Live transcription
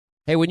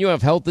Hey, when you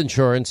have health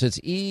insurance, it's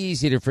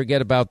easy to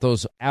forget about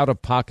those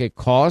out-of-pocket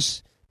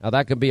costs. Now,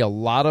 that can be a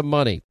lot of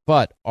money,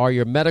 but are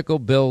your medical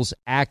bills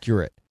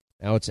accurate?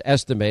 Now, it's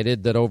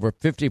estimated that over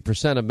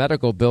 50% of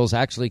medical bills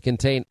actually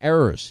contain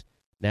errors.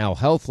 Now,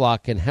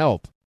 HealthLock can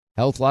help.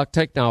 HealthLock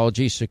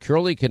technology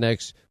securely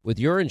connects with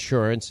your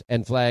insurance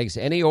and flags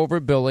any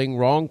overbilling,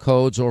 wrong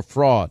codes, or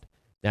fraud.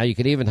 Now, you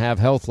can even have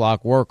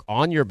HealthLock work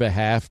on your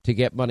behalf to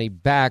get money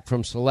back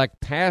from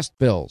select past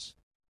bills.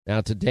 Now,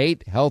 to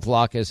date,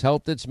 HealthLock has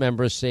helped its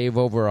members save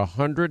over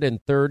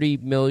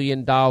 $130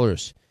 million.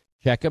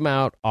 Check them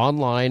out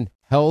online,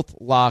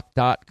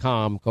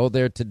 healthlock.com. Go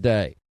there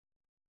today.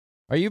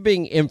 Are you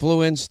being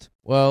influenced?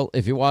 Well,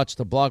 if you watched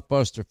a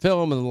blockbuster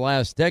film in the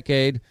last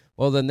decade,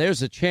 well, then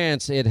there's a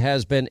chance it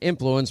has been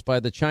influenced by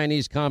the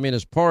Chinese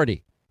Communist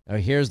Party. Now,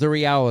 here's the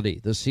reality.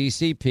 The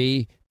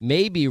CCP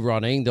may be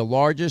running the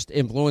largest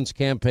influence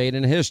campaign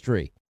in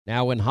history.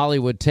 Now, in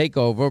Hollywood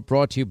Takeover,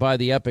 brought to you by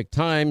the Epic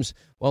Times,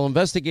 well,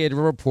 investigative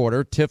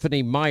reporter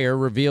Tiffany Meyer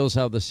reveals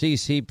how the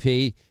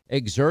CCP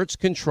exerts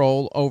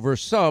control over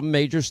some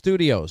major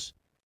studios.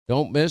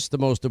 Don't miss the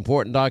most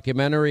important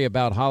documentary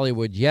about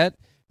Hollywood yet.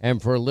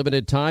 And for a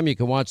limited time, you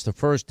can watch the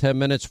first 10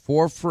 minutes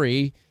for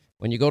free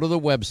when you go to the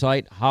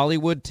website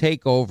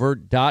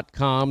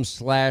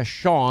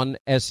hollywoodtakeover.com/Sean,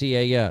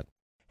 S-E-A-N.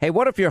 Hey,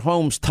 what if your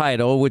home's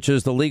title, which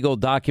is the legal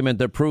document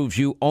that proves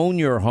you own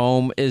your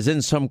home, is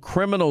in some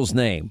criminal's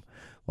name?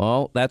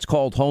 Well, that's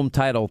called home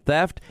title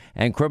theft,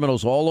 and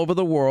criminals all over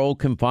the world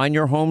can find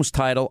your home's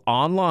title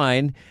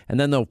online, and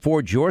then they'll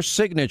forge your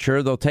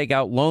signature. They'll take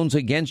out loans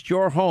against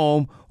your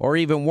home, or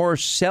even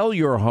worse, sell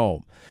your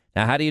home.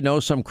 Now, how do you know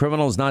some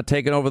criminal's not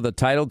taking over the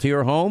title to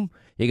your home?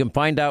 You can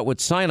find out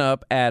with sign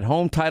up at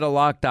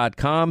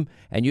HometitleLock.com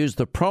and use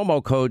the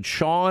promo code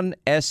Sean,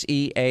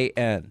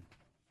 S-E-A-N.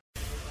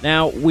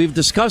 Now, we've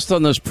discussed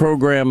on this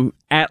program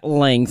at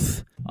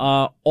length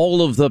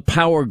all of the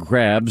power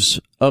grabs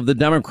of the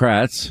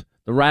Democrats,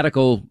 the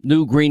radical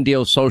new Green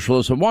Deal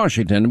socialists in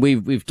Washington.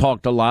 We've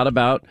talked a lot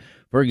about,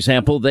 for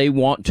example, they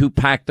want to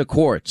pack the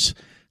courts.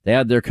 They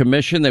had their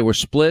commission. They were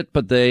split,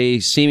 but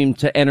they seem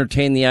to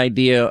entertain the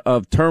idea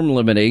of term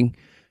limiting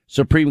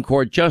Supreme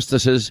Court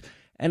justices.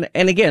 And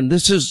again,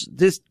 this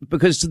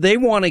because they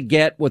want to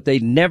get what they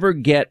never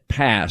get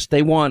passed.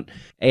 They want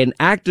an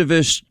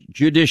activist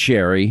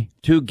judiciary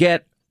to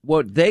get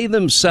what they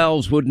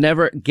themselves would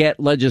never get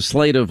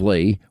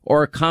legislatively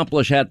or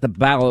accomplish at the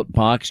ballot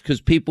box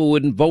because people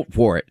wouldn't vote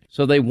for it.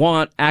 So they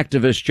want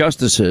activist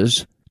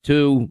justices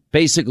to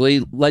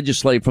basically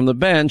legislate from the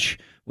bench,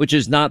 which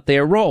is not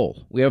their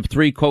role. We have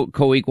three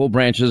co-equal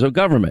branches of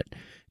government.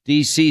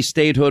 D.C.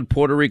 statehood,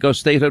 Puerto Rico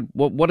statehood.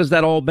 What has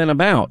that all been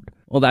about?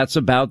 Well, that's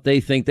about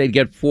they think they'd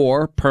get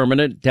 4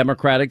 permanent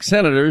Democratic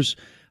senators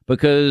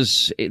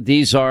because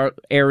these are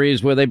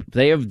areas where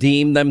they have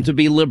deemed them to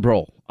be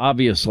liberal,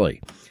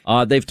 obviously.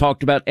 They've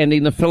talked about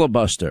ending the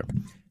filibuster.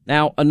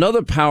 Now,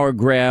 another power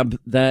grab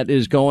that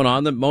is going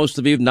on that most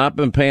of you have not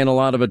been paying a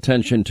lot of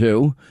attention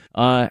to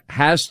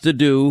has to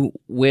do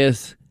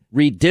with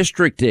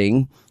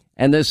redistricting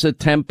and this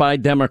attempt by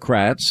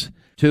Democrats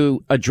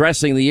to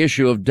addressing the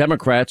issue of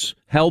Democrats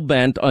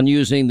hell-bent on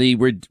using the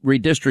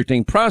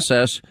redistricting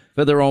process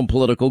for their own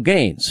political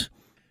gains.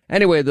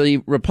 Anyway,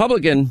 the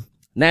Republican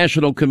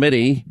National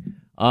Committee,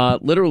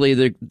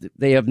 literally,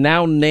 they have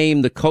now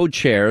named the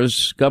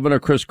co-chairs,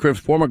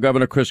 former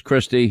Governor Chris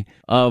Christie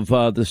of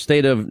the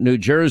state of New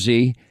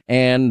Jersey,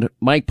 and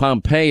Mike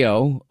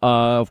Pompeo,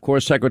 of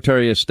course,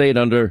 Secretary of State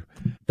under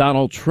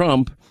Donald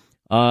Trump,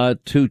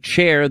 to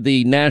chair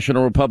the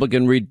National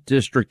Republican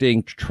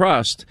Redistricting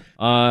Trust.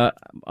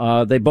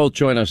 They both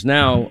join us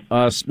now.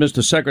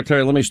 Mr.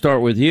 Secretary, let me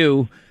start with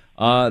you.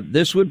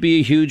 This would be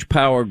a huge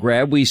power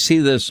grab. We see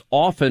this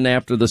often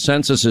after the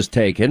census is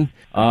taken,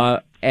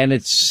 and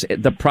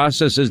the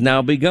process has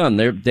now begun.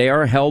 They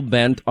are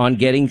hell-bent on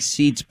getting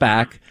seats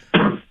back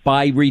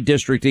by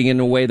redistricting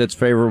in a way that's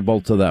favorable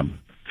to them.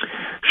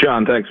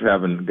 Sean, thanks for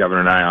having Governor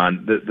and I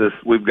on.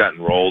 We've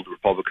gotten rolled.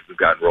 Republicans have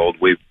gotten rolled.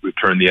 We've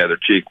turned the other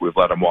cheek. We've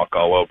let them walk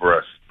all over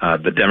us.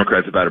 The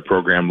Democrats have had a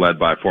program led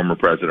by former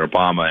President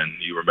Obama, and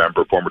you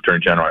remember former Attorney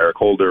General Eric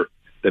Holder.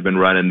 They've been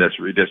running this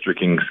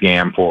redistricting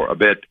scam for a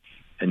bit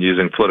and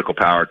using political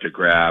power to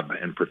grab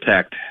and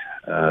protect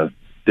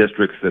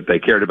districts that they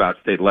cared about,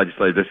 state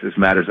legislators. This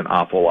matters an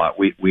awful lot.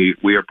 We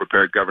are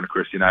prepared, Governor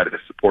Christie and I, to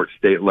support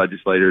state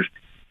legislators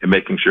and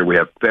making sure we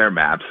have fair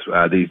maps.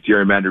 These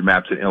gerrymandered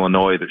maps in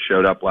Illinois that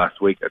showed up last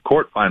week, a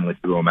court finally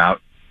threw them out.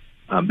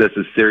 This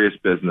is serious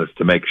business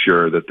to make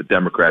sure that the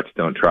Democrats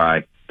don't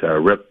try to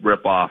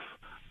rip off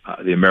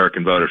the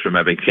American voters from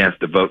having a chance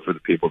to vote for the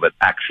people that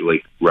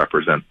actually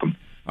represent them.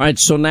 All right,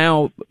 so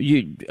now,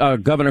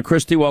 Governor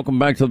Christie, welcome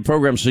back to the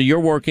program. So you're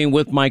working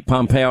with Mike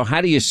Pompeo.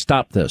 How do you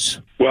stop this?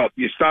 Well,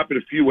 you stop it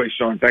a few ways,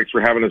 Sean. Thanks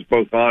for having us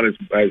both on, as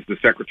the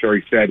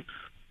Secretary said.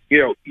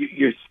 You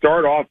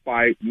start off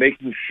by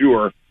making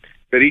sure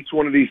that each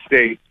one of these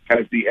states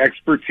has the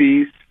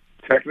expertise,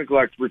 technical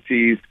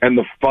expertise, and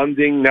the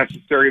funding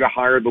necessary to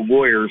hire the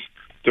lawyers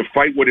to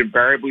fight what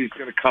invariably is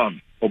going to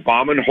come.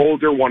 Obama and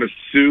Holder want to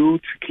sue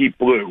to keep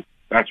blue.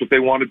 That's what they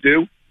want to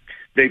do.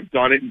 They've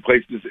done it in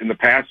places in the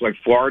past like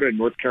Florida and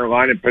North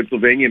Carolina and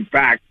Pennsylvania. In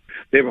fact,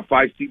 they have a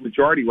 5-seat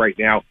majority right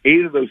now.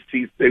 8 of those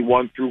seats they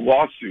won through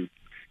lawsuits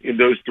in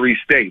those 3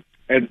 states.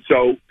 And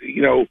so,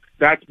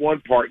 that's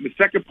one part. And the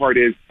second part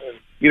is,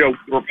 the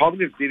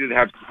Republicans needed to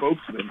have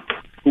spokesmen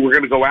who were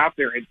going to go out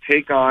there and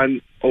take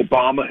on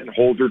Obama and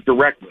Holder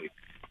directly.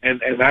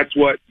 And that's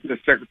what the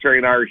Secretary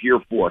and I are here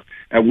for.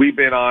 And we've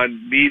been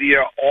on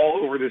media all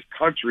over this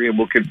country and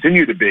will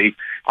continue to be.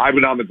 I've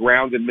been on the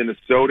ground in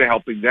Minnesota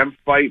helping them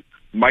fight.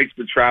 Mike's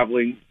been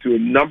traveling to a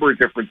number of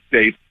different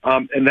states.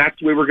 And that's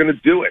the way we're going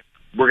to do it.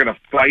 We're going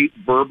to fight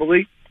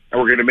verbally,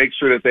 and we're going to make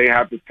sure that they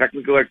have the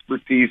technical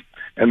expertise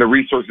and the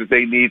resources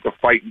they need to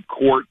fight in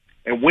court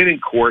and win in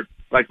court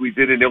like we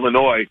did in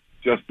Illinois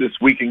just this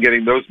week in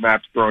getting those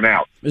maps thrown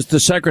out. Mr.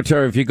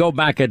 Secretary, if you go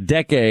back a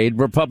decade,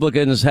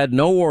 Republicans had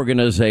no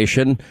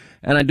organization,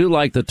 and I do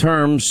like the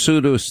term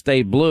pseudo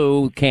stay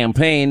blue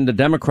campaign. The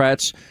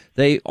Democrats,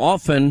 they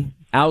often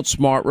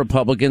outsmart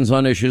Republicans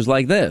on issues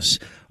like this.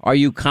 Are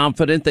you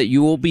confident that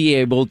you will be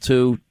able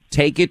to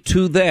take it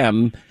to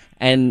them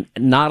and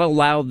not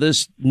allow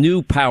this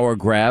new power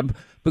grab?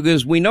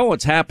 Because we know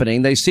what's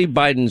happening. They see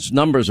Biden's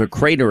numbers are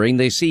cratering.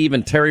 They see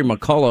even Terry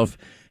McAuliffe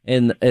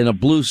in a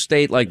blue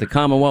state like the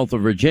Commonwealth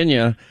of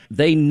Virginia.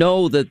 They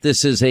know that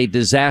this is a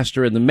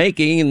disaster in the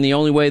making, and the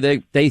only way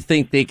they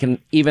think they can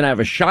even have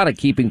a shot at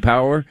keeping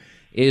power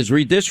is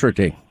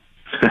redistricting.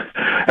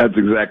 That's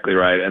exactly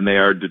right. And they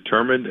are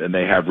determined, and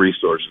they have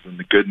resources. And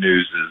the good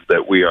news is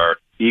that we are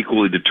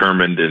equally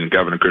determined, and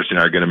Governor Christie and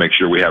I are going to make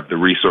sure we have the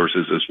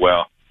resources as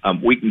well.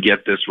 We can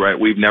get this right.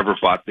 We've never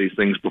fought these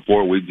things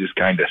before. We've just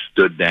kind of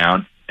stood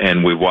down,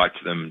 and we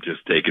watched them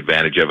just take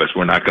advantage of us.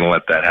 We're not going to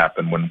let that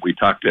happen. When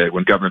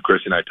Governor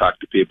Christie and I talk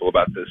to people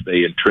about this,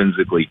 they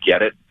intrinsically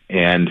get it.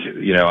 And,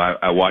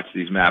 I watch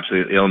these maps.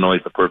 Illinois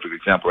is the perfect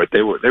example, right?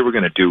 They were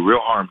going to do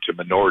real harm to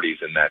minorities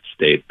in that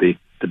state.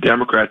 The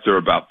Democrats are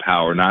about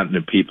power, not in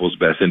the people's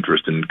best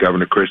interest. And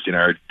Governor Christie and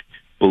I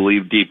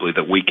believe deeply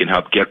that we can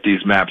help get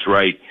these maps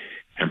right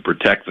and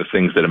protect the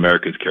things that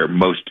Americans care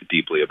most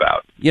deeply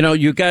about.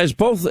 You guys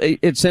both,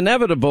 it's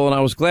inevitable, and I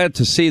was glad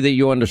to see that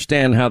you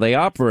understand how they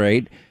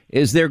operate,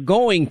 is they're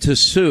going to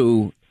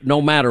sue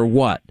no matter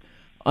what.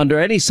 Under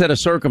any set of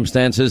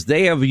circumstances,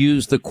 they have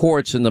used the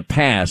courts in the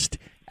past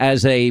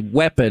as a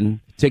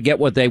weapon to get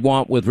what they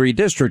want with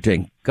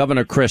redistricting.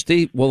 Governor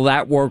Christie, will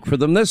that work for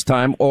them this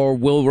time, or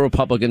will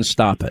Republicans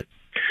stop it?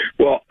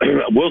 Well,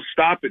 we'll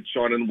stop it,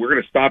 Sean, and we're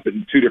going to stop it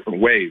in 2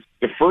 different ways.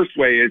 The first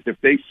way is if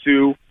they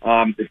sue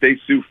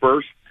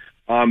first,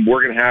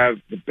 we're going to have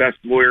the best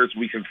lawyers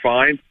we can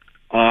find,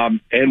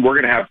 and we're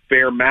going to have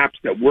fair maps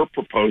that we're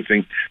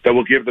proposing that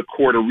will give the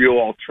court a real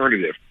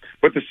alternative.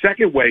 But the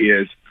second way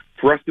is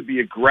for us to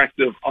be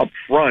aggressive up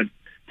front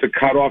to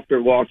cut off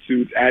their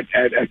lawsuits at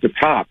the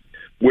top,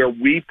 where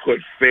we put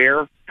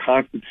fair,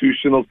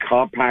 constitutional,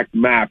 compact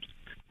maps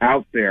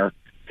out there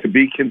to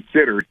be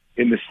considered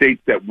in the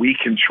states that we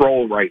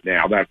control right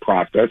now, that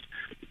process,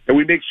 and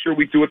we make sure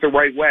we do it the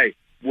right way.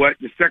 What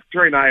the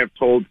Secretary and I have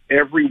told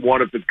every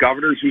one of the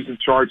governors who's in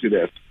charge of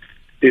this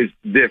is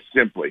this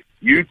simply: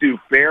 you do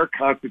fair,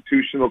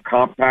 constitutional,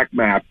 compact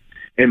maps,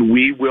 and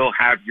we will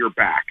have your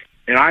back.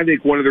 And I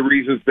think one of the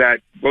reasons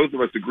that both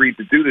of us agreed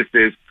to do this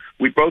is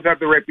we both have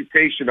the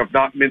reputation of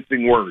not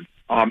mincing words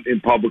in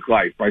public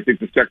life. I think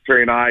the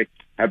Secretary and I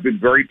have been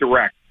very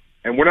direct.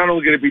 And we're not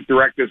only going to be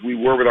direct as we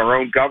were with our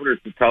own governors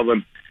to tell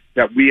them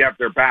that we have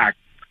their back,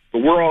 but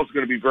we're also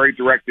going to be very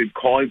direct in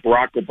calling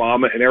Barack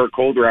Obama and Eric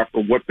Holder out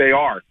for what they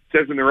are. It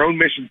says in their own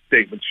mission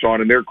statement,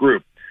 Sean, in their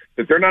group,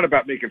 that they're not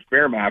about making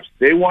fair maps.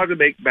 They want to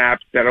make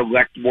maps that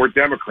elect more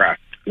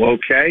Democrats. Well,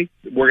 okay,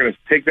 we're going to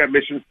take that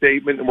mission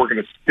statement and we're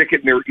going to stick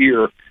it in their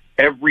ear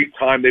every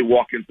time they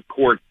walk into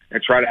court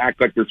and try to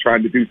act like they're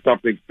trying to do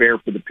something fair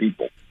for the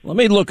people. Let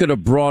me look at a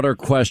broader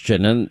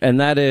question, and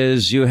that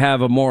is you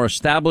have a more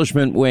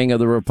establishment wing of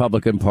the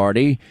Republican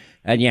Party,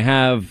 and you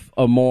have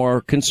a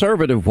more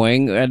conservative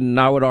wing, and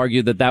I would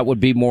argue that that would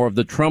be more of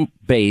the Trump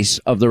base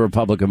of the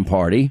Republican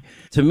Party.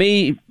 To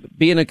me,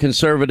 being a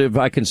conservative,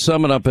 I can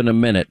sum it up in a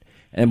minute,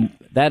 and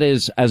that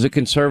is, as a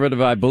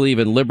conservative, I believe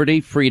in liberty,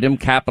 freedom,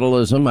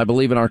 capitalism. I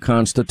believe in our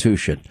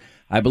Constitution.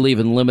 I believe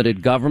in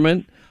limited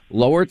government,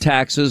 lower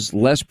taxes,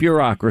 less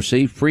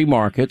bureaucracy, free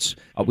markets.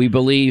 We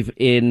believe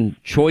in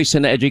choice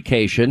in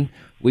education.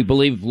 We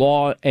believe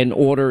law and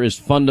order is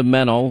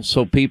fundamental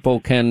so people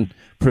can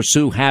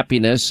pursue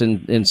happiness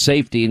and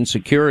safety and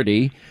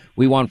security.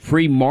 We want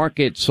free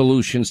market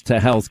solutions to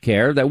health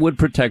care that would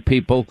protect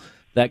people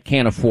that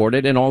can't afford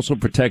it and also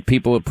protect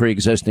people with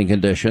pre-existing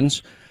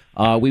conditions.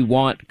 We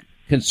want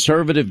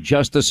conservative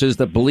justices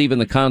that believe in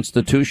the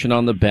Constitution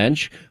on the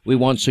bench. We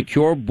want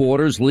secure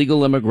borders,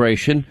 legal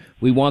immigration.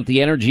 We want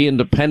the energy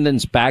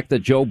independence back that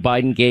Joe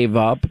Biden gave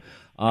up.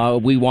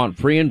 We want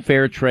free and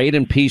fair trade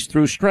and peace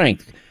through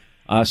strength.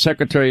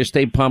 Secretary of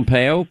State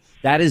Pompeo,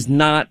 that is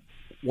not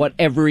what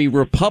every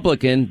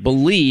Republican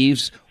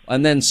believes,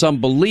 and then some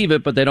believe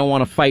it, but they don't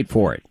want to fight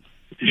for it.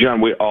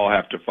 John, we all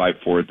have to fight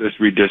for it. This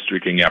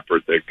redistricting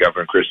effort that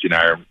Governor Christie and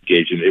I are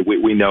engaged in,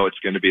 we know it's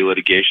going to be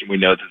litigation. We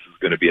know this is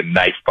going to be a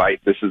knife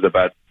fight. This is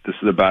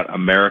about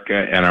America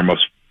and our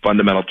most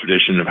fundamental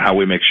tradition of how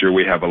we make sure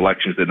we have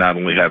elections that not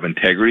only have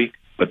integrity,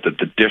 but that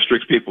the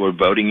districts people are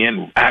voting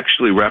in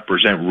actually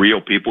represent real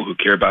people who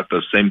care about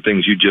those same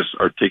things you just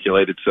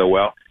articulated so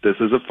well. This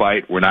is a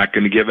fight. We're not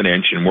going to give an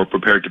inch, and we're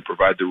prepared to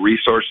provide the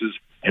resources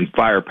and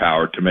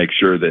firepower to make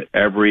sure that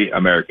every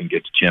American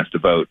gets a chance to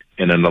vote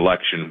in an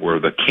election where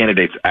the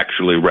candidates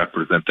actually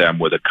represent them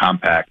with a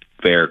compact,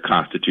 fair,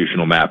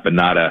 constitutional map and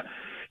not a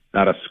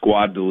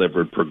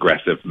squad-delivered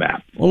progressive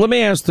map. Well, let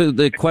me ask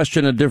the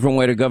question a different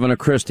way to Governor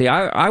Christie.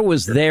 I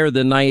was there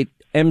the night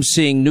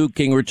emceeing Newt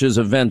Gingrich's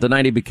event, the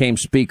night he became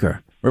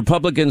Speaker.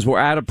 Republicans were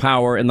out of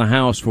power in the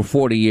House for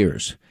 40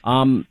 years.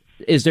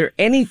 Is there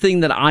anything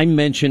that I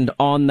mentioned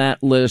on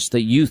that list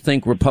that you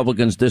think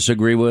Republicans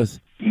disagree with?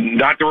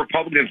 Not the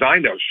Republicans I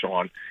know,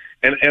 Sean.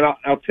 And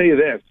I'll tell you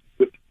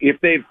this.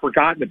 If they'd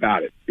forgotten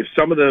about it, if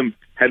some of them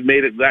had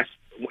made it less,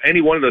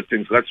 any one of those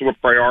things less of a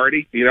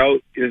priority, this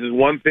is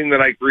one thing that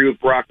I agree with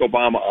Barack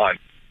Obama on.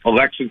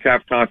 Elections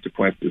have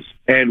consequences.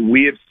 And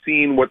we have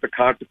seen what the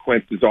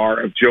consequences are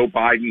of Joe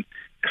Biden,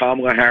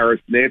 Kamala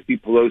Harris, Nancy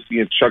Pelosi,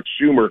 and Chuck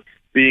Schumer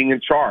being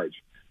in charge,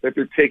 that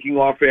they're taking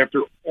off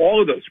after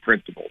all of those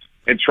principles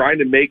and trying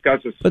to make us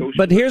a social...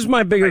 But here's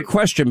my bigger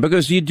question,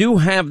 because you do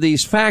have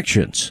these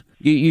factions.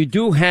 You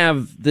do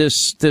have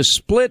this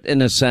split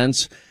in a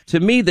sense.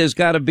 To me, there's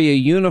got to be a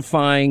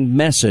unifying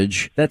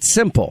message that's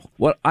simple.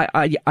 What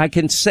I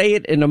can say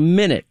it in a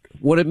minute,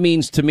 what it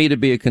means to me to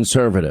be a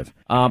conservative.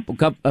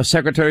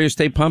 Secretary of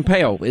State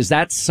Pompeo, is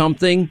that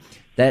something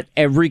that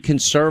every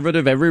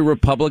conservative, every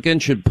Republican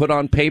should put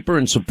on paper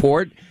and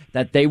support,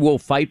 that they will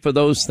fight for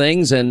those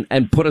things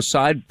and put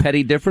aside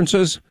petty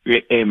differences?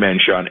 Amen,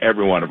 Sean.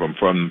 Every one of them,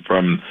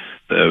 from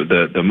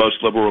the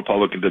most liberal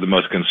Republican to the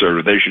most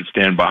conservative, they should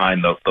stand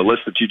behind the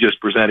list that you just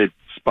presented.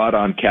 Spot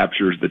on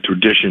captures the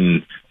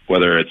tradition,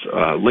 whether it's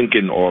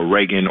Lincoln or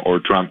Reagan or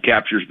Trump,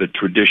 captures the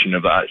tradition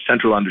of the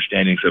central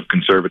understandings of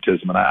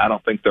conservatism. And I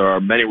don't think there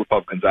are many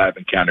Republicans I have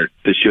encountered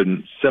that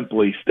shouldn't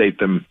simply state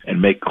them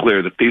and make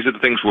clear that these are the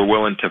things we're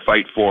willing to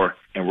fight for,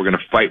 and we're going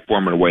to fight for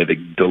them in a way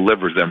that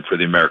delivers them for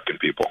the American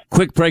people.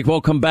 Quick break.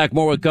 We'll come back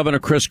more with Governor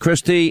Chris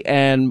Christie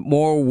and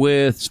more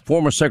with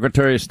former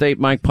Secretary of State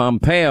Mike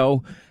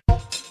Pompeo.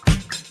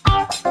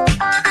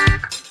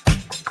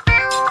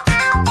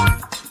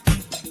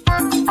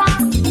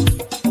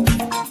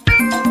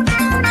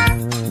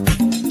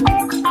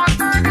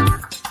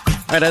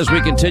 All right, as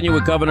we continue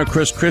with Governor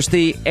Chris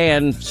Christie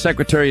and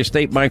Secretary of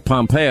State Mike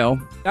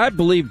Pompeo, I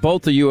believe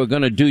both of you are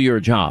going to do your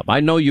job. I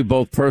know you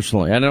both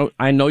personally.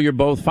 I know you're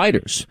both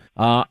fighters.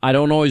 I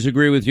don't always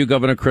agree with you,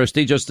 Governor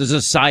Christie, just as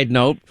a side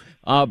note,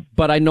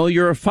 but I know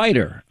you're a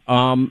fighter.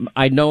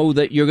 I know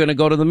that you're going to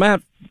go to the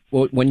mat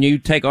when you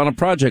take on a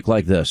project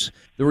like this.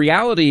 The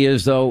reality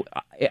is, though,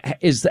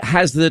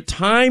 has the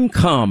time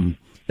come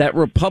that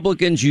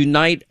Republicans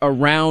unite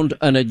around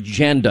an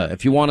agenda?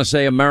 If you want to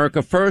say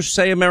America first,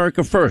 say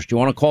America first. You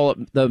want to call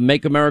it the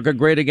Make America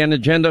Great Again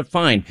agenda?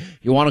 Fine.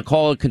 You want to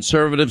call it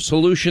conservative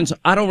solutions?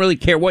 I don't really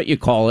care what you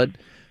call it.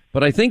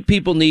 But I think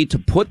people need to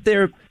put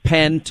their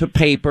pen to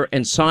paper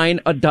and sign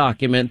a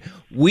document.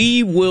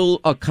 We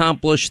will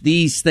accomplish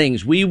these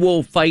things. We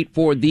will fight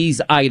for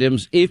these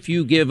items if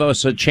you give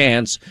us a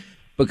chance,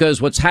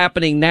 because what's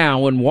happening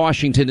now in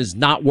Washington is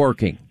not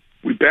working.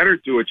 We better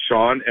do it,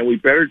 Sean, and we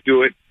better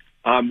do it.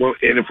 And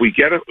if we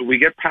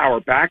get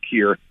power back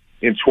here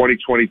in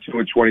 2022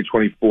 and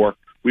 2024,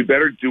 we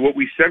better do what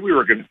we said we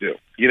were going to do.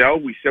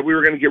 We said we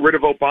were going to get rid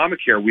of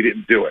Obamacare. We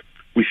didn't do it.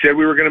 We said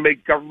we were going to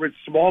make government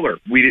smaller.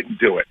 We didn't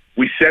do it.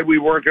 We said we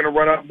weren't going to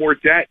run up more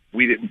debt.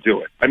 We didn't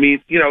do it. I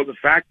mean, the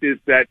fact is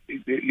that,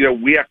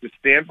 we have to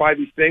stand by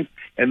these things,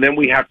 and then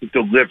we have to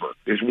deliver.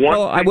 There's one.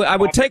 Well, I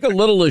would take a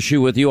little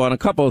issue with you on a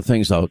couple of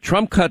things, though.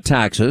 Trump cut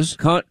taxes.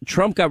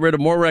 Trump got rid of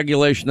more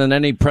regulation than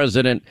any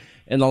president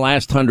in the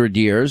last 100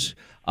 years.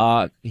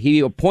 He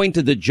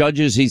appointed the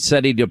judges he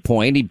said he'd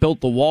appoint. He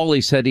built the wall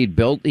he said he'd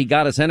built. He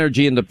got us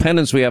energy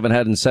independence we haven't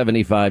had in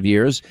 75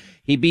 years.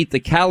 He beat the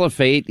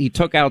caliphate. He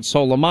took out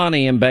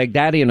Soleimani and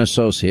Baghdadi and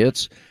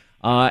associates.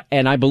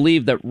 And I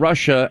believe that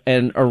Russia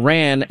and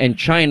Iran and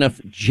China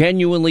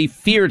genuinely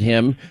feared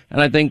him.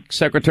 And I think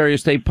Secretary of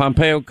State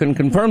Pompeo can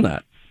confirm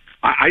that.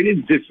 I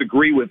didn't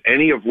disagree with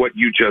any of what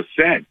you just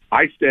said.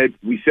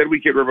 We said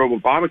we'd get rid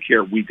of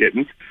Obamacare. We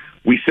didn't.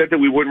 We said that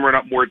we wouldn't run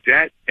up more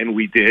debt, and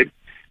we did.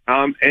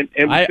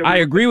 I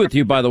agree with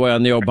you, by the way,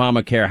 on the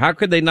Obamacare. How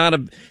could they not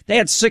have? They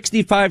had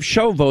 65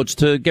 show votes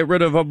to get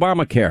rid of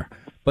Obamacare,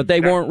 but they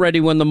weren't ready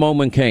when the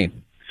moment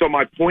came. So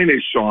my point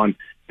is, Sean,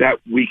 that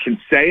we can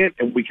say it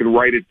and we can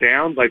write it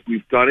down like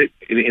we've done it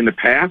in the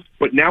past,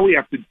 but now we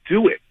have to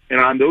do it.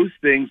 And on those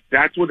things,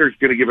 that's what is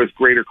going to give us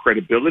greater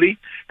credibility,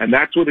 and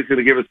that's what is going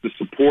to give us the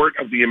support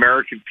of the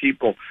American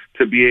people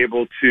to be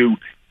able to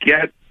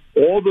get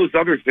all those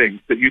other things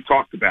that you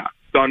talked about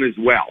done as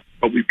well.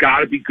 But we've got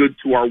to be good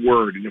to our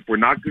word. And if we're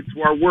not good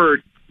to our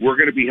word, we're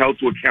going to be held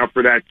to account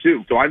for that,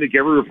 too. So I think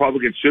every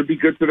Republican should be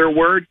good to their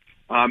word.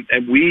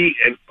 And we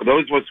and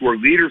those of us who are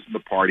leaders in the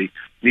party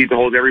need to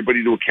hold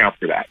everybody to account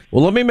for that.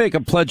 Well, let me make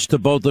a pledge to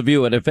both of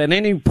you. And if at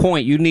any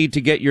point you need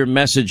to get your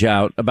message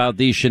out about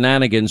these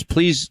shenanigans,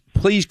 please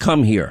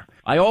come here.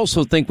 I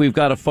also think we've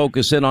got to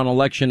focus in on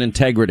election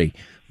integrity.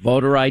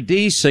 Voter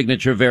ID,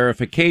 signature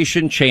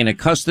verification, chain of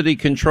custody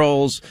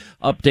controls,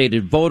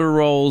 updated voter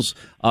rolls.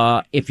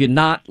 If you're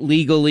not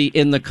legally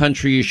in the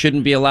country, you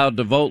shouldn't be allowed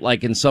to vote,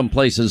 like in some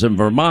places in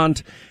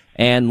Vermont.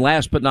 And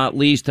last but not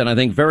least, and I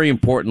think very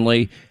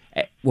importantly,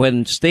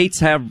 when states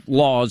have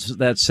laws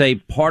that say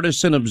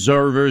partisan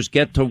observers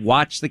get to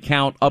watch the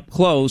count up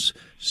close,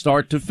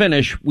 start to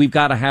finish, we've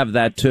got to have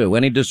that too.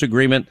 Any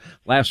disagreement?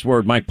 Last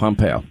word, Mike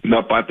Pompeo.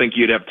 Nope, I think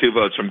you'd have 2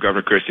 votes from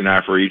Governor Christie and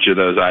I for each of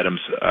those items.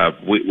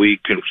 We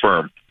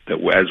confirm that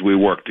as we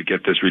work to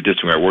get this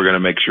redistricting right, we're going to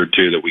make sure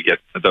too that we get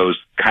those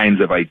kinds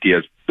of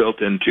ideas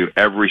built into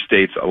every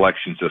state's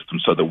election system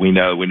so that we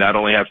know we not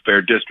only have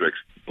fair districts,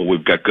 but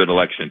we've got good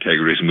election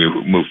integrity as we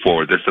move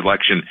forward. This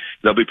election,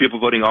 there'll be people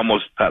voting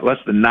almost less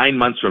than 9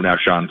 months from now,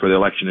 Sean, for the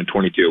election in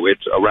 22.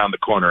 It's around the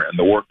corner, and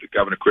the work that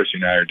Governor Christie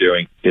and I are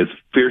doing is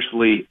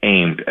fiercely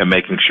aimed at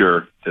making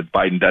sure that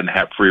Biden doesn't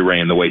have free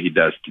reign the way he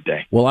does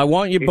today. Well, I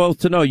want you both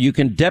to know you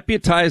can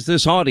deputize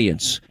this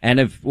audience. And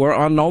if we're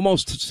on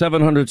almost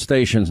 700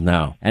 stations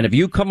now, and if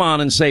you come on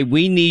and say,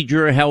 we need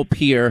your help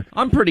here,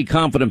 I'm pretty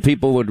confident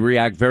people would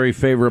react very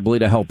favorably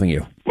to helping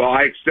you. Well,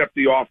 I accept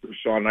the offer,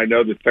 Sean. I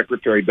know the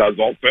Secretary does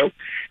also,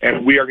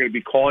 and we are going to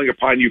be calling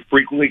upon you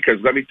frequently because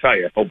let me tell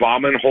you,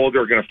 Obama and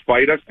Holder are going to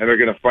fight us, and they're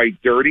going to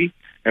fight dirty,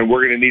 and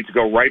we're going to need to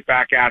go right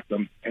back at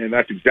them, and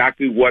that's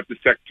exactly what the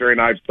Secretary and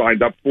I have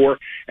signed up for,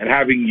 and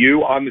having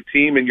you on the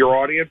team and your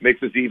audience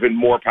makes us even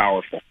more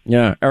powerful.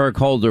 Yeah, Eric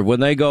Holder, when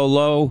they go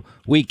low,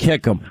 we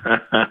kick them.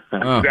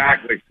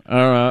 Exactly.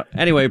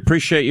 Anyway,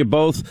 appreciate you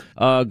both.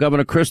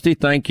 Governor Christie,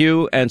 thank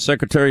you, and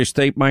Secretary of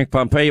State Mike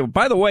Pompeo.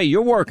 By the way,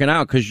 you're working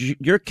out because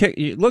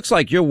it looks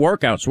like your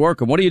workout's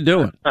working. What are you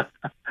doing?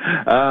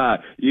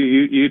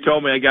 You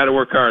told me I got to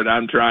work hard.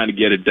 I'm trying to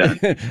get it done.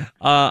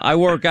 I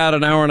work out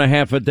an hour and a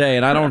half a day,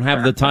 and I don't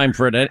have the time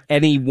for it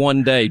any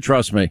one day.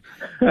 Trust me.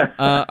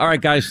 All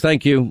right, guys,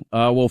 thank you.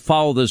 We'll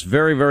follow this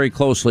very, very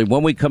closely.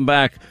 When we come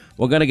back,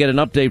 we're going to get an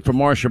update from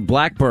Marsha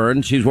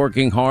Blackburn. She's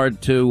working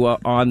hard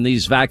on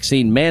these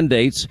vaccine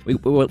mandates.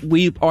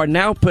 We are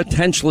now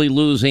potentially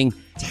losing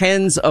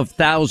tens of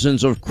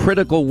thousands of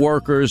critical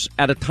workers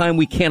at a time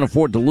we can't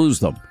afford to lose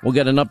them. We'll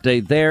get an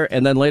update there.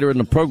 And then later in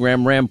the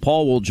program, Rand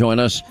Paul will join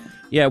us.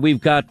 Yeah,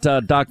 we've got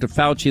Dr.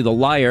 Fauci, the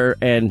liar,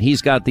 and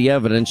he's got the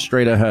evidence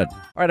straight ahead.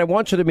 All right, I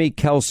want you to meet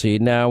Kelsey.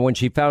 Now, when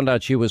she found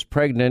out she was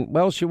pregnant,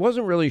 well, she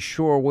wasn't really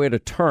sure where to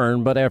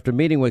turn, but after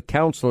meeting with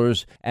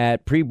counselors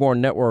at Preborn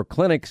Network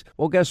clinics,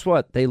 well, guess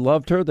what? They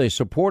loved her, they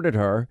supported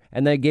her,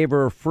 and they gave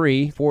her a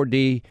free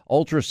 4D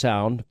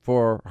ultrasound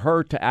for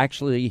her to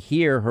actually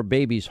hear her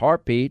baby's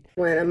heartbeat.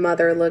 When a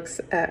mother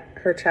looks at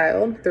her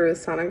child through a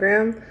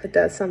sonogram, it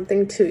does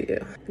something to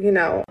you. You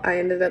know, I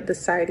ended up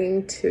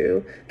deciding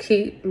to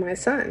keep my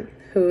son,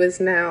 who is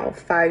now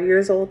 5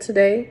 years old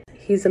today.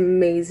 He's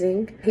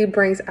amazing. He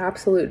brings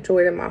absolute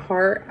joy to my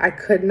heart. I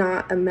could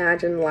not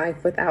imagine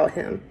life without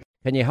him.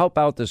 Can you help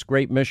out this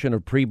great mission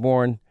of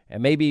Preborn?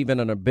 And maybe even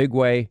in a big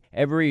way,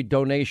 every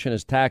donation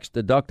is tax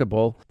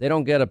deductible. They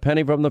don't get a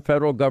penny from the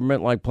federal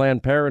government like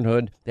Planned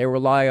Parenthood. They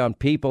rely on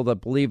people that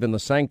believe in the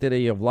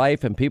sanctity of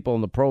life and people in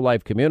the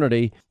pro-life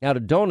community. Now to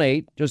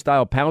donate, just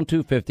dial pound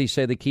 250,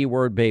 say the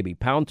keyword baby,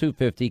 pound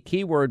 250,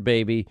 keyword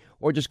baby,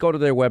 or just go to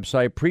their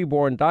website,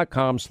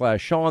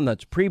 preborn.com/Sean.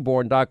 That's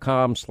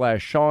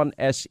preborn.com/Sean,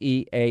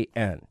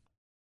 SEAN.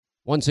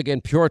 Once again,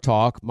 Pure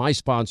Talk, my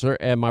sponsor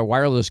and my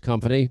wireless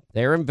company,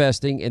 they're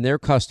investing in their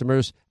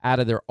customers out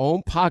of their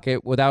own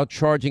pocket without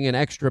charging an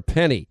extra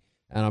penny.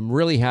 And I'm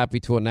really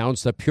happy to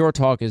announce that Pure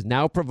Talk is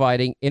now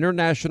providing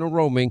international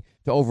roaming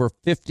to over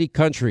 50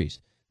 countries.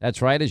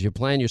 That's right. As you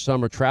plan your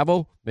summer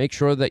travel, make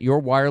sure that your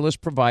wireless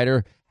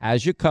provider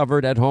has you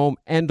covered at home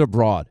and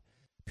abroad.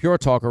 Pure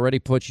Talk already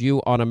puts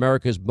you on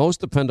America's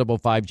most dependable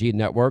 5G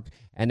network,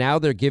 and now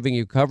they're giving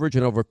you coverage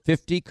in over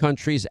 50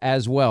 countries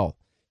as well.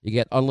 You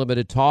get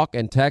unlimited talk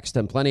and text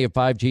and plenty of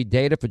 5G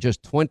data for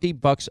just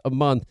 $20 a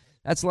month.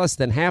 That's less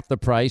than half the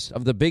price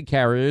of the big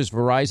carriers,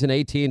 Verizon,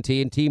 AT&T,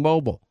 and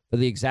T-Mobile, for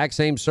the exact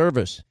same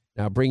service.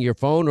 Now bring your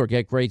phone or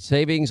get great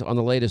savings on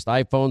the latest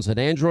iPhones and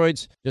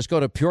Androids. Just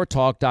go to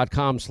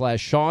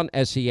puretalk.com/Sean,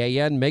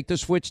 SEAN. Make the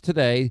switch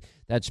today.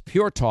 That's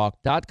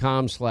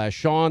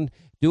puretalk.com/Sean.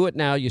 Do it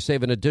now. You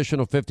save an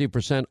additional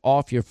 50%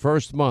 off your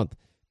first month.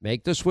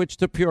 Make the switch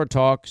to Pure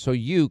Talk so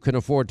you can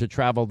afford to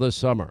travel this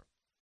summer.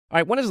 All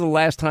right, when is the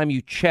last time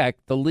you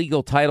checked the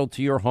legal title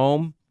to your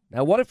home?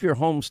 Now, what if your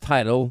home's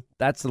title,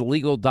 that's the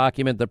legal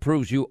document that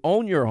proves you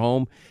own your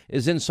home,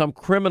 is in some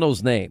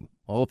criminal's name?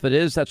 Well, if it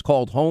is, that's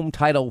called home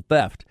title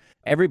theft.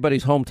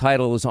 Everybody's home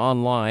title is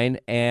online,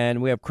 and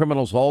we have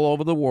criminals all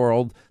over the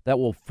world that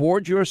will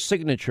forge your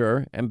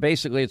signature, and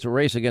basically it's a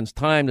race against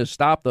time to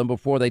stop them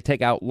before they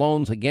take out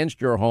loans against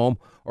your home,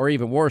 or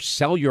even worse,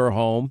 sell your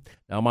home.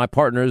 Now, my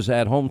partners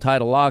at Home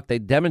Title Lock, they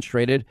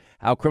demonstrated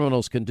how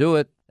criminals can do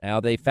it. Now,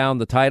 they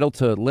found the title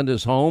to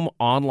Linda's home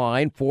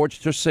online,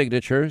 forged her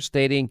signature,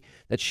 stating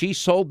that she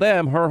sold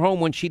them her home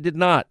when she did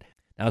not.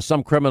 Now,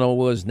 some criminal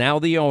was now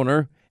the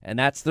owner, and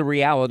that's the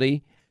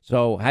reality.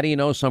 So how do you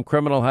know some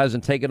criminal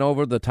hasn't taken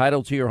over the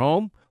title to your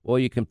home? Well,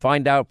 you can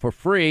find out for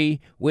free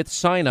with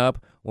sign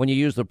up when you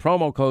use the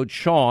promo code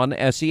Sean,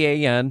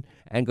 S-E-A-N,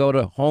 and go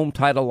to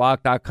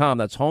HomeTitleLock.com.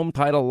 That's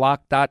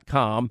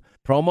HomeTitleLock.com,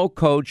 promo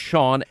code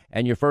Sean,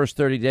 and your first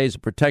 30 days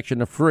of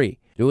protection are free.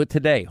 Do it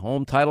today.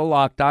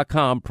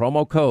 HomeTitleLock.com,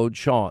 promo code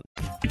Sean.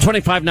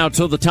 25 now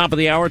till the top of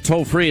the hour.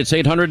 Toll free. It's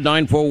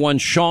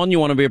 800-941-SEAN. You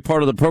want to be a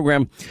part of the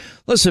program.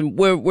 Listen,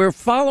 we're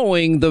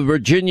following the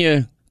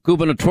Virginia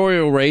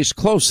gubernatorial race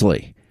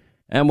closely.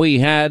 And we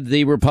had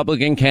the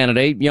Republican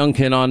candidate,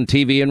 Youngkin, on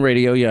TV and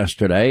radio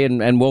yesterday,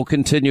 and we'll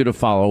continue to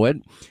follow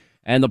it.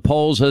 And the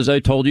polls, as I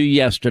told you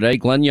yesterday,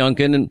 Glenn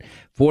Youngkin,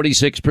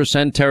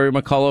 46%, Terry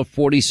McAuliffe,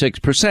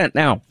 46%.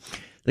 Now,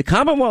 the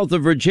Commonwealth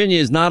of Virginia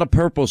is not a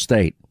purple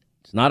state.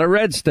 It's not a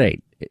red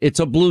state. It's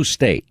a blue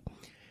state.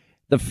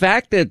 The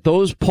fact that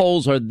those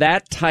polls are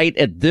that tight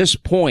at this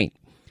point,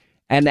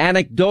 and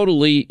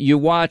anecdotally, you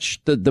watch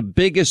the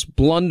biggest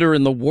blunder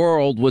in the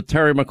world with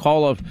Terry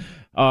McAuliffe.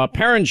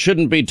 Parents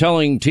shouldn't be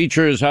telling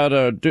teachers how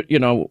to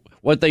do,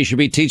 what they should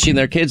be teaching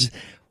their kids.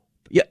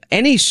 Yeah,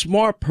 any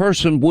smart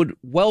person would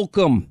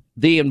welcome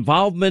the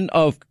involvement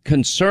of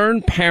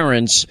concerned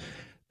parents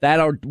that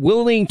are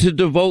willing to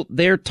devote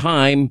their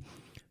time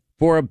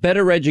for a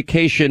better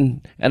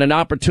education and an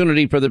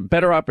opportunity for the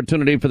better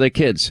opportunity for their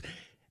kids.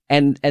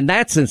 And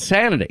that's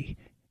insanity.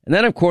 And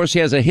then, of course, he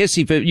has a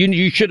hissy fit.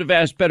 You should have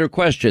asked better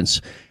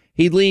questions.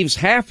 He leaves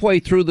halfway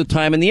through the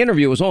time in the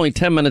interview. It was only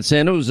 10 minutes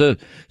in. It was a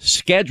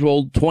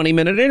scheduled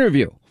 20-minute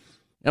interview.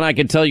 And I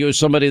can tell you, as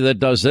somebody that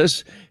does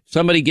this,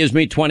 somebody gives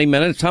me 20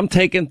 minutes, I'm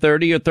taking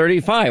 30 or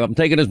 35. I'm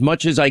taking as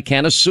much as I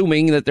can,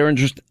 assuming that they're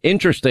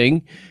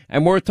interesting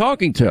and worth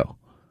talking to.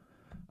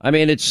 I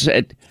mean,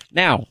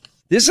 now,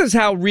 this is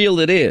how real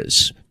it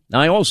is.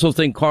 Now, I also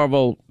think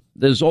Carville,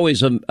 there's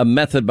always a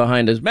method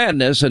behind his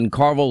madness, and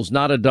Carville's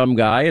not a dumb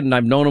guy, and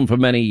I've known him for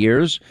many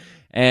years.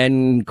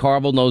 And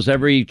Carville knows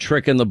every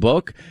trick in the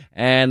book.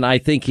 And I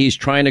think he's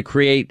trying to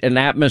create an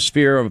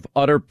atmosphere of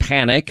utter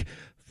panic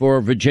for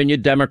Virginia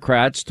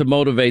Democrats to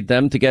motivate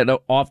them to get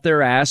off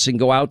their ass and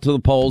go out to the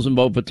polls and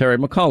vote for Terry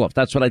McAuliffe.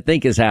 That's what I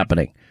think is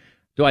happening.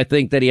 Do I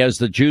think that he has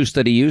the juice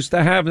that he used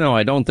to have? No,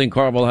 I don't think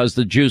Carville has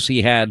the juice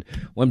he had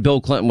when Bill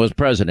Clinton was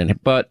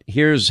president. But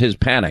here's his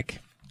panic.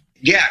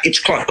 Yeah, it's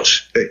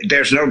close.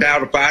 There's no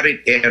doubt about it.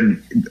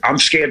 And I'm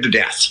scared to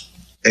death.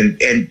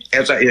 And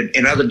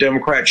and other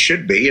Democrats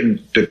should be. And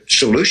the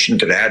solution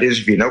to that is,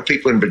 if you know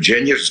people in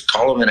Virginia,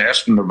 call them and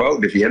ask them to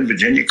vote. If you're in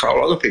Virginia,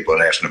 call other people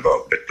and ask them to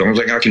vote. That's the only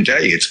thing I can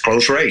tell you. It's a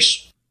close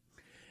race.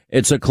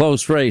 It's a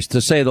close race,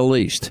 to say the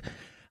least.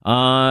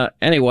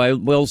 Anyway,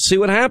 we'll see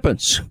what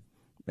happens.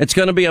 It's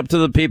going to be up to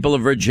the people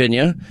of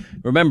Virginia.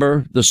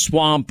 Remember, the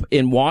swamp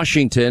in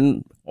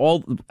Washington,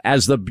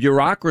 as the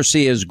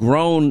bureaucracy has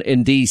grown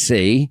in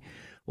D.C.,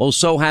 well,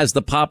 so has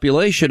the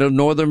population of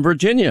Northern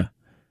Virginia.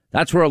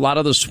 That's where a lot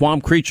of the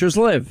swamp creatures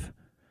live.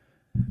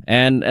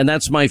 And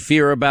that's my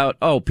fear about,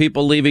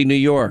 people leaving New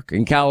York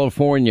and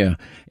California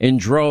in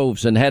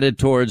droves and headed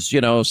towards,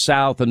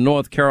 South and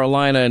North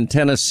Carolina and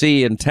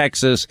Tennessee and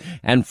Texas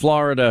and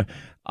Florida,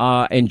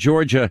 and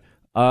Georgia,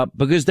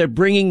 because they're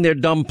bringing their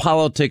dumb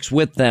politics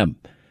with them.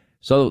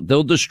 So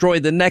they'll destroy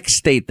the next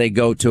state they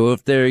go to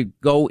if they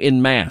go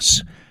in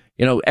mass.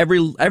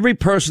 Every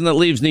person that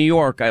leaves New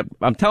York,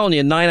 I'm telling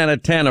you, 9 out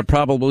of 10 are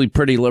probably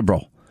pretty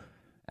liberal.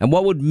 And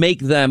what would make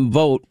them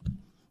vote?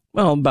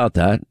 Well, about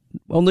that.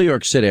 Well, New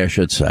York City, I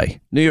should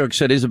say. New York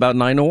City is about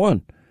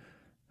 9-1.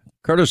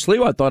 Curtis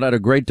Lee, I thought, had a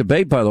great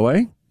debate, by the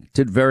way.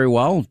 Did very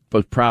well.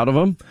 Was proud of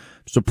him.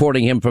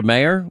 Supporting him for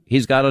mayor.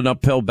 He's got an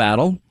uphill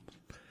battle.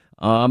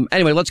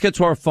 Anyway, let's get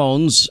to our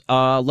phones.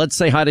 Let's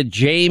say hi to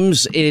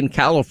James in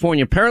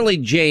California. Apparently,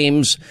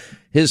 James,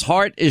 his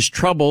heart is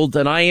troubled,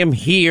 and I am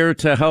here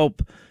to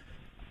help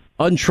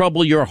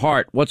untrouble your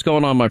heart. What's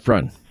going on, my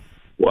friend?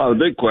 Well, the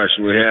big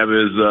question we have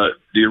is,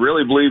 do you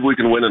really believe we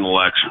can win an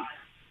election?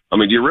 I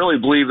mean, do you really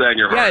believe that in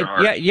your heart of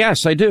hearts?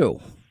 Yes, I do.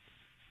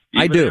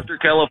 Even I do. After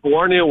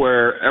California,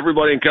 where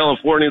everybody in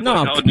California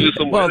thought, how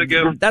Newsom win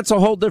again? That's a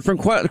whole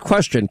different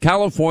question.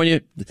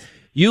 California,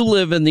 you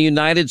live in the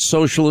United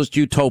Socialist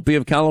Utopia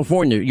of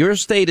California. Your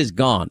state is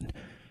gone.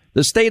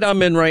 The state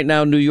I'm in right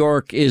now, New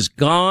York, is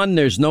gone.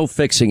 There's no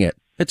fixing it.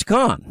 It's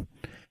gone.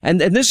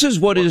 And this is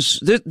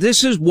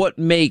what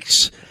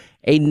makes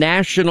a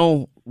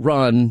national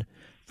run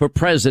for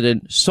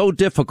president so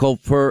difficult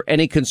for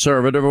any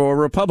conservative or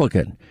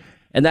Republican.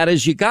 And that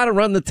is, you got to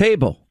run the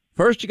table.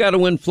 First, you got to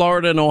win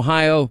Florida and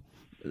Ohio.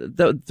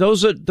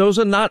 Those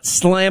are not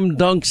slam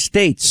dunk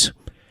states.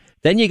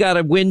 Then you got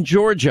to win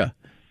Georgia.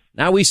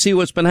 Now we see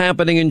what's been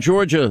happening in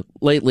Georgia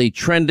lately,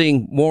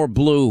 trending more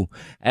blue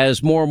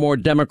as more and more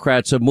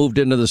Democrats have moved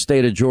into the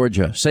state of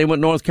Georgia. Same with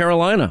North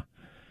Carolina.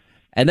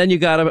 And then you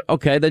got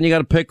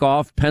to pick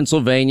off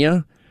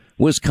Pennsylvania,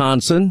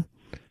 Wisconsin,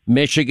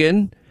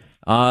 Michigan,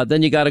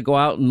 Then you got to go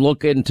out and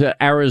look into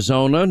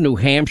Arizona, New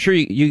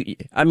Hampshire.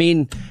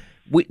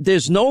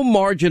 There's no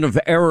margin of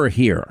error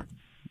here.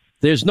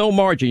 There's no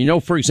margin. You know,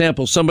 for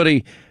example,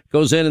 somebody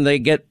goes in and they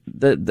get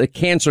the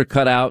cancer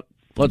cut out.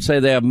 Let's say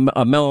they have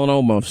a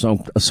melanoma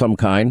of some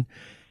kind.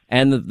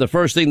 And the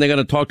first thing they're going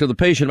to talk to the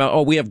patient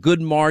about, we have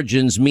good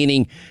margins,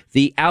 meaning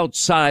the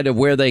outside of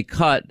where they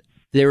cut,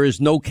 there is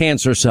no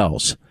cancer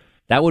cells.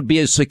 That would be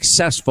a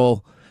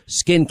successful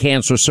skin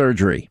cancer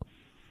surgery.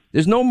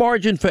 There's no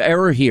margin for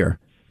error here.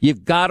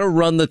 You've got to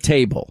run the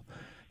table.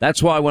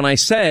 That's why when I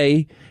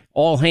say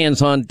all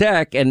hands on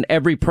deck and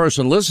every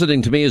person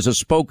listening to me is a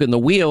spoke in the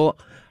wheel,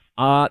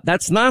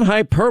 that's not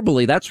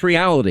hyperbole. That's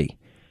reality.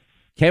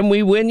 Can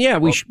we win? Yeah,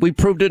 we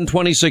proved it in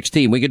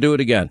 2016. We could do it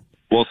again.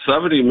 Well,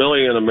 70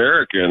 million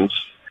Americans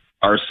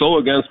are so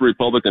against the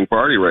Republican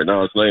Party right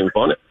now, it's not even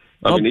funny.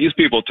 I mean, these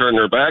people turn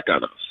their back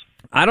on us.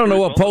 I don't know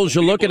what polls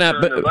you're looking at,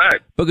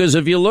 because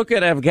if you look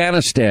at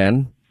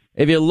Afghanistan,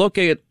 if you look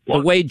at the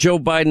way Joe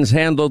Biden's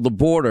handled the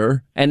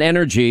border and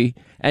energy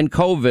and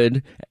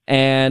COVID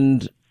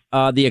and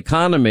the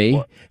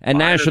economy and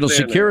national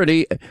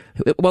security,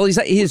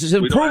 his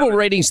approval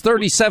rating's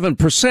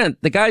 37%.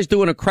 The guy's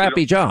doing a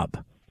crappy job.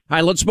 All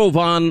right, let's move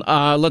on.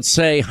 Let's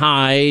say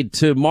hi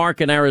to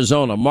Mark in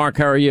Arizona. Mark,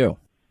 how are you?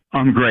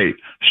 I'm great.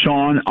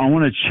 Sean, I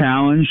want to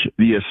challenge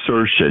the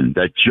assertion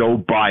that Joe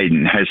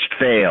Biden has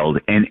failed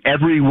in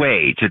every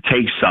way to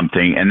take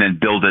something and then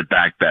build it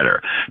back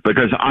better.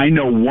 Because I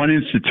know one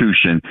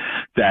institution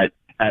that,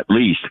 at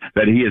least,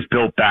 that he has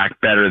built back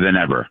better than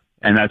ever,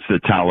 and that's the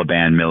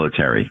Taliban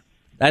military.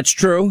 That's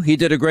true. He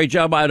did a great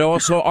job. I'd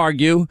also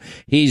argue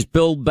he's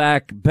built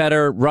back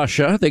better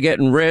Russia. They're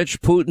getting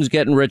rich. Putin's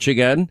getting rich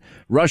again.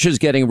 Russia's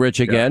getting rich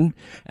again.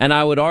 And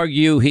I would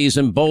argue he's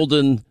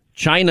emboldened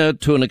China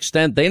to an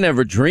extent they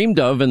never dreamed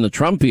of in the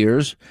Trump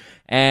years.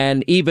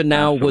 And even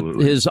now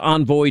with his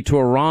envoy to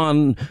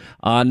Iran,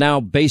 now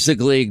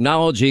basically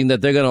acknowledging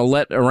that they're going to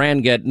let Iran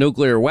get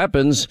nuclear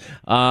weapons,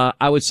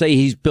 I would say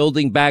he's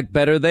building back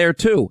better there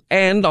too.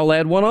 And I'll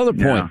add one other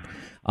point.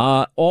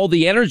 All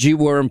the energy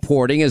we're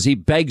importing as he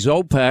begs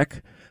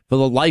OPEC for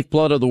the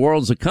lifeblood of the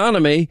world's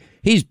economy,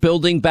 he's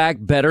building back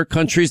better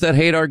countries that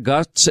hate our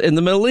guts in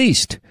the Middle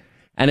East.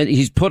 And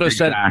he's put us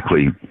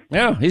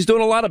he's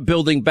doing a lot of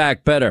building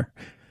back better.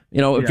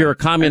 You know, if you're a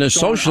communist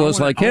socialist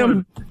like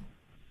him.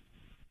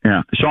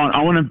 Yeah. Sean,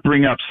 I want to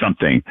bring up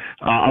something.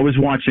 I was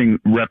watching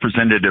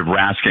Representative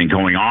Raskin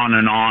going on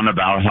and on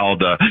about how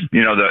the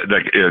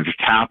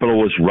Capitol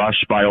was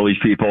rushed by all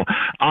these people.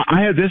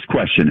 I have this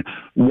question.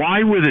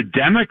 Why were the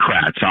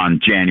Democrats on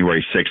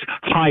January 6th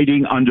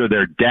hiding under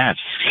their desks?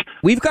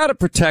 We've got to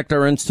protect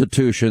our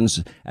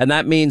institutions, and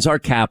that means our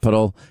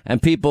Capitol, and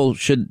people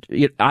should,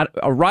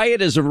 a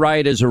riot is a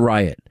riot is a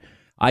riot.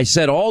 I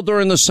said all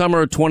during the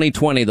summer of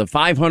 2020, the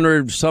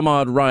 500 some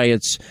odd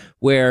riots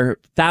where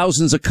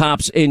thousands of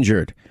cops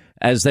injured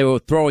as they were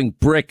throwing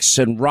bricks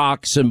and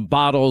rocks and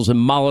bottles and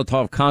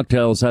Molotov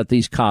cocktails at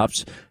these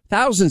cops.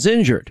 Thousands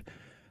injured.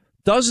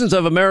 Dozens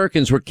of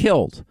Americans were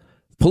killed.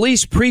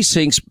 Police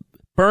precincts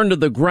burned to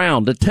the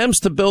ground. Attempts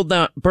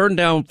to burn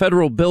down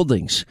federal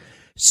buildings.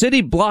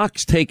 City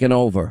blocks taken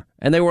over.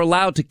 And they were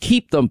allowed to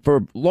keep them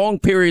for long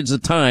periods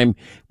of time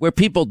where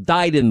people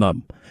died in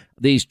them.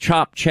 These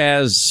Chop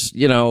Chaz,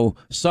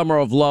 Summer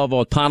of Love,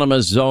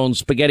 autonomous zones,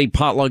 spaghetti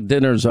potluck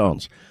dinner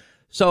zones.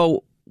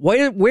 So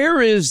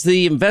where is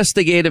the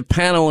investigative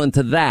panel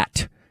into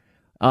that?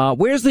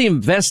 Where's the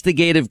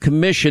investigative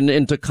commission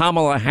into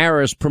Kamala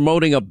Harris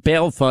promoting a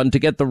bail fund to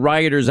get the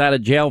rioters out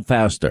of jail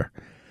faster?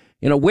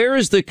 Where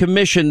is the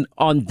commission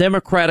on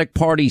Democratic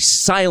Party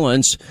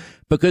silence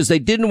because they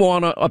didn't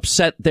want to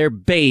upset their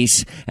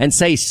base and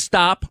say,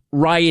 stop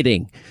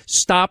rioting,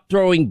 stop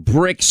throwing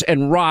bricks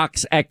and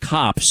rocks at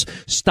cops,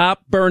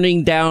 stop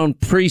burning down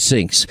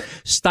precincts,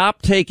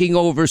 stop taking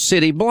over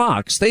city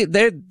blocks.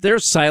 Their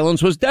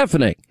silence was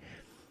deafening.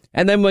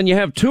 And then when you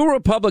have two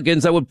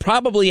Republicans that would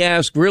probably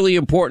ask really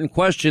important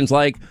questions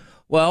like,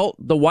 well,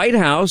 the White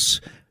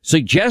House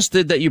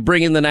suggested that you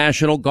bring in the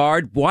National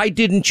Guard. Why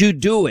didn't you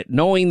do it,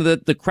 knowing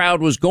that the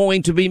crowd was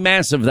going to be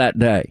massive that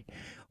day?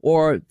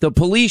 Or the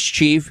police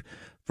chief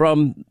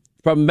from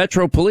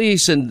Metro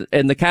Police and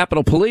the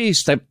Capitol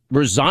Police that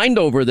resigned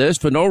over this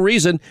for no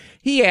reason.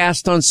 He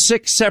asked on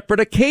 6 separate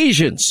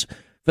occasions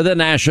for the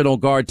National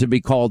Guard to be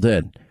called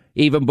in,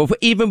 even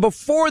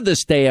before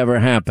this day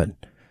ever happened.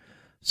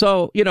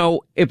 So,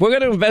 if we're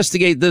going to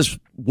investigate this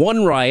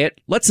one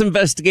riot, let's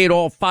investigate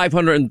all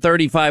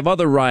 535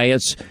 other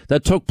riots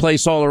that took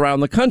place all around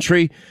the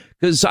country,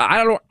 because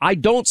I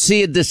don't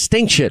see a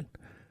distinction.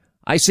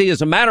 I see,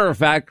 as a matter of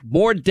fact,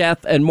 more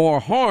death and more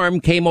harm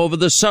came over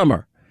the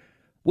summer.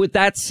 With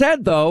that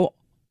said, though,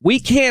 we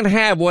can't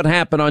have what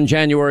happened on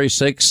January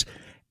 6th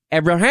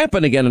ever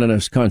happen again in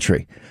this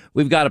country.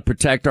 We've got to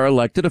protect our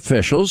elected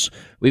officials.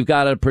 We've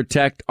got to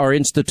protect our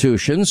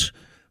institutions,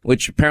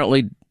 which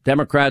apparently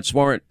Democrats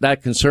weren't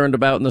that concerned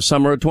about in the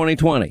summer of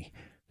 2020.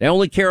 They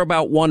only care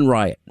about one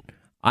riot.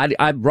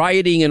 I'm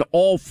rioting in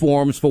all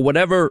forms for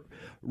whatever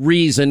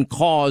reason,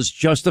 cause,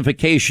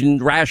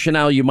 justification,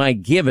 rationale you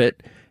might give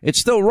it, It's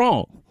still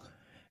wrong.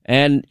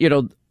 And,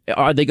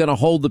 are they going to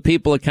hold the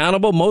people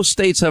accountable? Most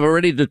states have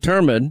already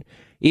determined,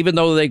 even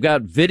though they've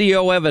got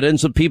video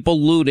evidence of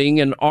people looting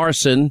and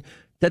arson,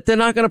 that they're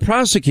not going to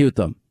prosecute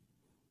them.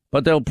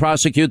 But they'll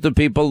prosecute the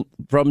people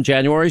from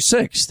January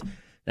 6th.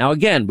 Now,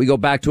 again, we go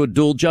back to a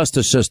dual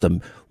justice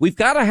system. We've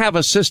got to have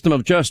a system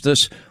of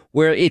justice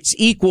where it's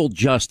equal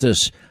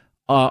justice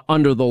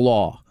under the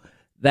law,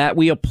 that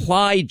we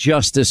apply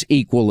justice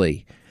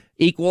equally,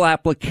 equal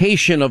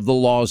application of the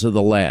laws of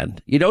the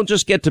land. You don't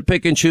just get to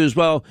pick and choose.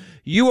 Well,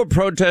 you were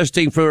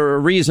protesting for a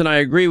reason I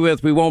agree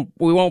with. We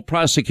won't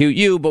prosecute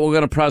you, but we're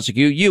going to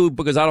prosecute you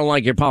because I don't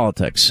like your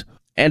politics.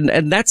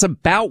 And that's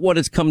about what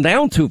it's come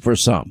down to for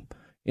some.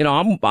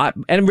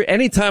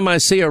 Anytime I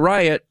see a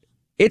riot,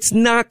 it's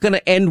not going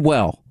to end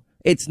well.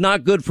 It's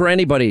not good for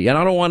anybody. And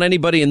I don't want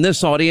anybody in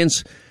this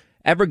audience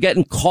ever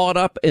getting caught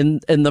up in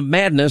the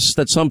madness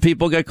that some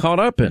people get caught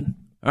up in.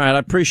 All right. I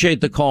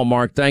appreciate the call,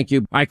 Mark. Thank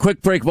you. All right.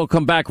 Quick break. We'll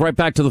come back right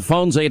back to the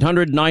phones.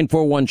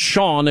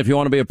 800-941-SEAN if you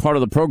want to be a part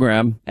of the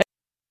program.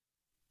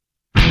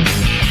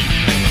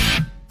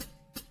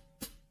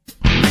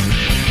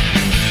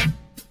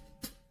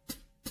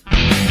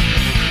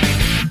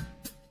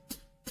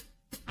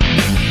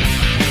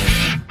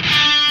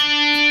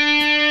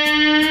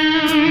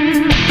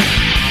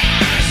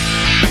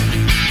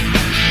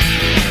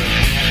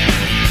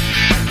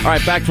 All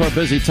right, back to our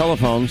busy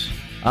telephones.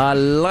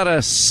 Let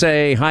us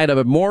say hi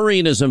to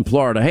Maureen is in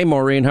Florida. Hey,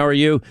 Maureen, how are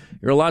you?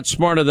 You're a lot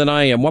smarter than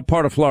I am. What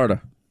part of Florida?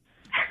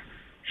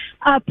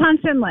 Ponce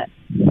Inlet.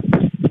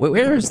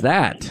 Where is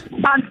that?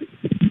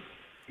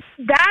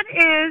 That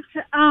is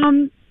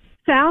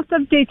south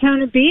of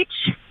Daytona Beach.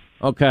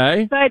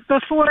 Okay. But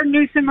before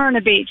New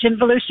Smyrna Beach in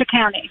Volusia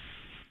County.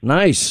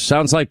 Nice.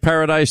 Sounds like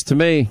paradise to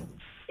me.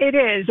 It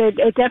is.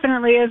 It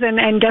definitely is,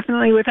 and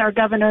definitely with our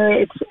governor,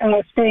 it's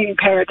staying in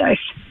paradise.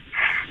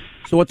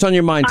 So what's on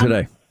your mind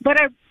today?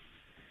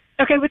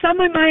 What's on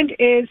my mind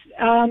is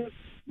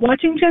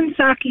watching Jen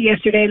Psaki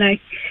yesterday, and I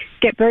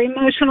get very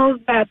emotional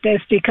about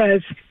this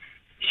because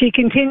she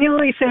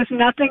continually says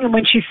nothing, and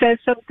when she says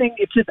something,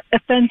 it's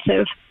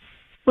offensive.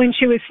 When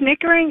she was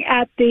snickering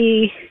at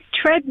the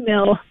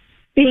treadmill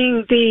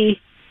being the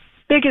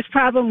biggest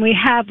problem we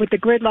have with the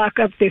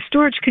gridlock of the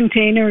storage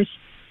containers,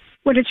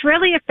 when it's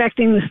really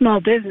affecting the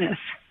small business.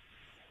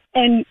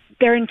 And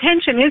their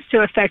intention is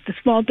to affect the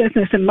small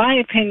business, in my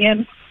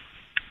opinion.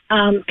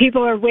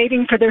 People are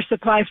waiting for their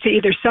supplies to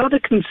either sell to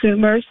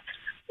consumers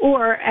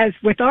or, as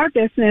with our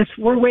business,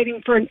 we're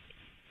waiting for an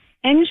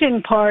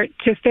engine part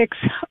to fix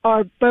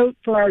our boat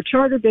for our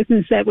charter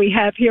business that we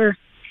have here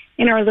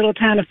in our little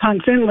town of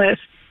Ponce Inlet,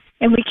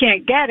 and we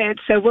can't get it,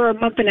 so we're a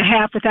month and a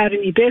half without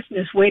any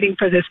business waiting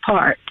for this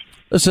part.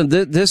 Listen,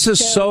 this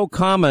is so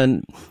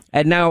common.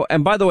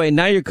 And by the way,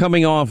 now you're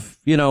coming off,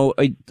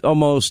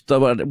 almost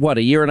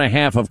a year and a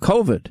half of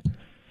COVID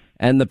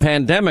and the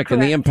pandemic. Correct.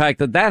 And the impact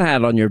that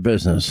had on your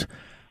business.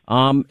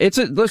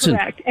 Listen.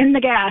 Correct. And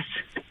the gas.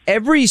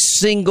 Every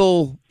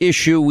single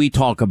issue we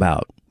talk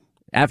about,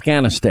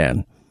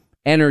 Afghanistan,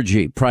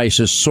 energy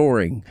prices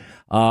soaring,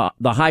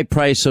 the high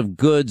price of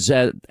goods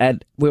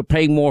we're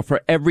paying more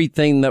for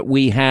everything that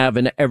we have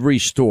in every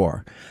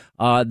store.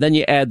 Then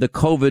you add the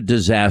COVID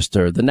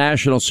disaster, the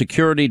national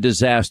security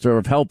disaster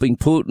of helping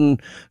Putin,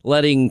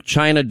 letting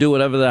China do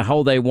whatever the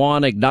hell they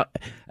want,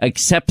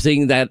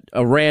 accepting that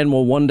Iran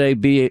will one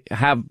day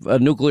have a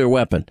nuclear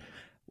weapon.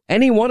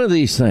 Any one of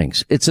these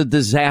things, it's a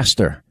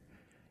disaster.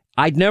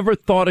 I never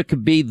thought it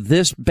could be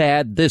this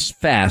bad, this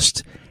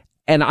fast.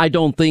 And I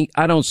don't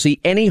see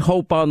any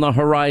hope on the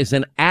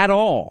horizon at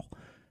all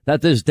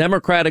that this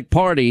Democratic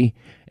Party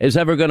is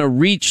ever going to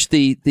reach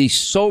the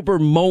sober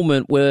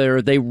moment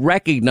where they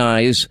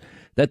recognize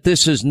that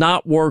this is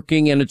not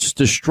working and it's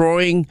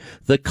destroying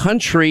the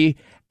country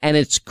and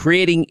it's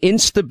creating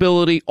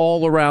instability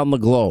all around the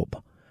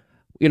globe.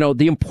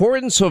 The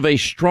importance of a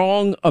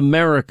strong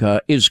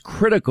America is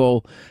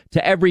critical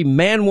to every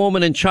man,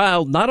 woman, and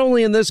child, not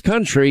only in this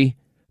country,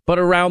 but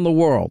around the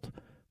world.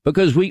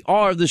 Because we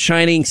are the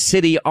shining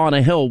city on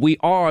a hill. We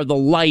are the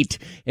light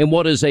in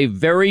what is a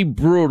very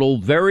brutal,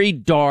 very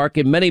dark,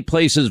 in many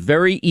places,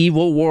 very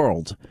evil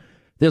world.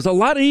 There's a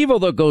lot of evil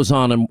that goes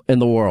on in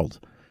the world.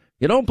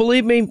 You don't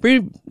believe me?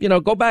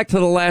 Go back to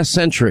the last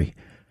century.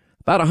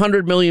 About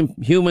 100 million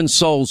human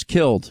souls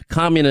killed.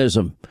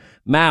 Communism,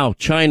 Mao,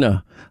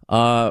 China,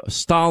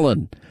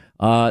 Stalin,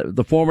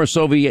 the former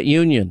Soviet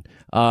Union.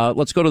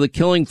 Let's go to the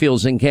killing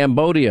fields in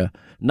Cambodia.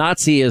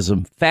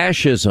 Nazism,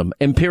 fascism,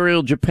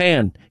 Imperial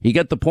Japan. You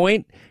get the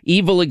point?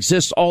 Evil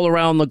exists all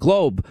around the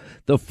globe.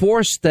 The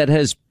force that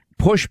has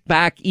pushed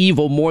back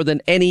evil more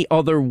than any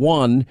other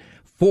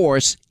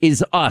force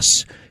is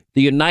us,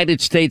 the United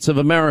States of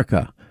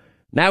America.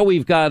 Now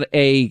we've got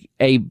a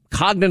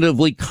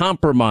cognitively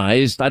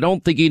compromised, I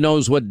don't think he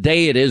knows what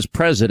day it is,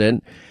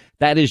 president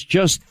that is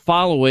just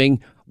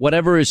following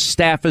whatever his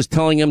staff is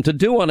telling him to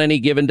do on any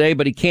given day,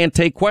 but he can't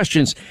take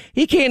questions.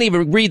 He can't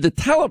even read the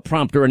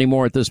teleprompter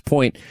anymore at this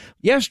point.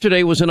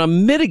 Yesterday was an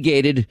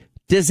unmitigated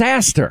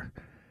disaster.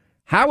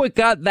 How it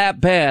got that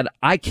bad,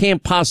 I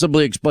can't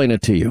possibly explain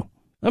it to you.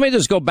 Let me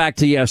just go back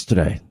to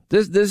yesterday.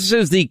 This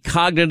is the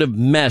cognitive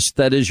mess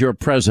that is your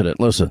president.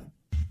 Listen.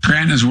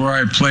 Scranton is where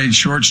I played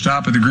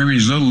shortstop at the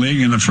Grimmies Little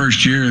League in the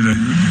first year that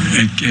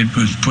it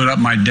was put up.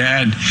 My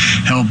dad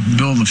helped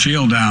build the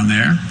field down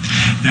there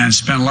and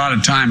spent a lot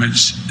of time at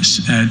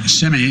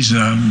Simmy's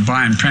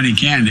buying penny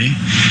candy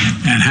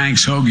and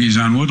Hank's Hoagies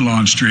on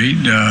Woodlawn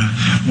Street,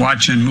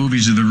 watching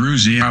movies of the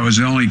Roosie. I was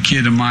the only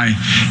kid in my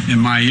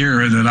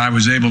era that I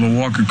was able to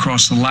walk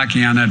across the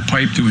Lackey on that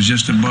pipe that was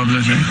just above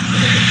the thing.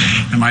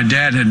 And my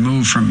dad had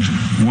moved from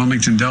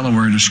Wilmington,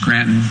 Delaware to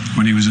Scranton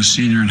when he was a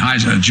junior in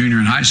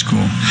high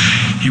school.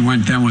 He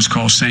went then was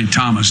called St.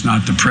 Thomas,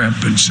 not the prep,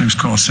 but it was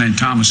called St.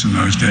 Thomas in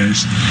those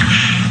days.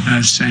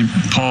 And St.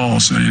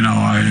 Paul's,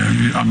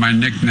 my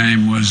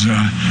nickname was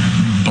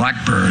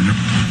Blackbird.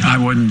 I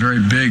wasn't very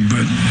big,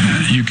 but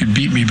you could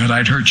beat me, but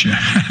I'd hurt you.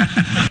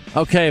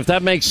 Okay, if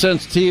that makes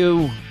sense to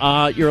you,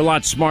 you're a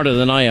lot smarter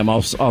than I am.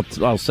 I'll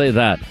say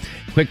that.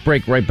 Quick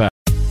break, right back.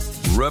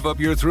 Rev up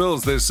your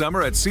thrills this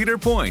summer at Cedar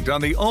Point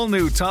on the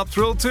all-new Top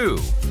Thrill 2.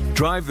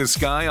 Drive the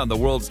sky on the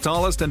world's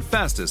tallest and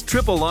fastest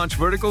triple-launch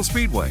vertical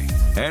speedway.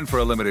 And for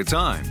a limited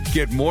time,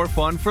 get more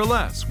fun for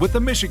less with the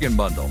Michigan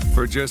Bundle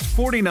for just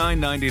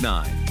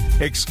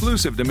 $49.99.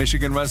 Exclusive to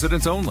Michigan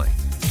residents only.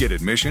 Get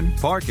admission,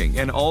 parking,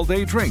 and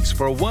all-day drinks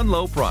for one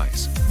low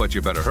price. But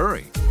you better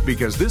hurry,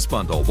 because this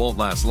bundle won't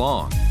last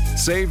long.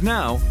 Save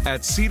now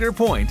at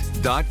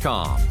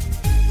cedarpoint.com.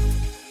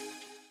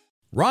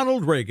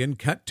 Ronald Reagan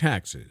cut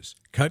taxes,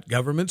 cut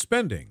government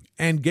spending,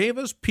 and gave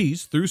us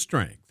peace through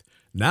strength.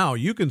 Now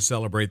you can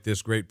celebrate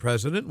this great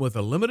president with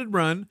a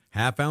limited-run,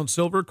 half-ounce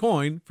silver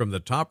coin from the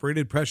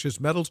top-rated precious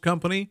metals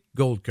company,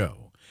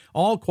 Goldco.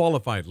 All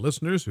qualified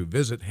listeners who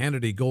visit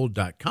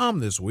HannityGold.com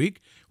this week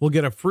will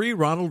get a free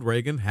Ronald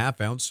Reagan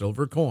half-ounce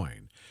silver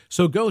coin.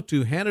 So go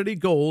to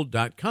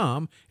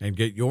HannityGold.com and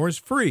get yours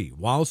free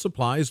while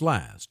supplies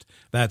last.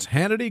 That's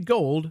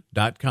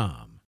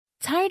HannityGold.com.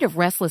 Tired of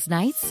restless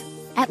nights?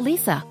 At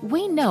Leesa,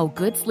 we know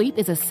good sleep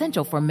is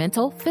essential for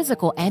mental,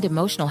 physical, and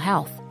emotional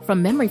health.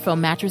 From memory foam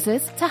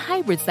mattresses to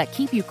hybrids that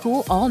keep you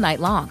cool all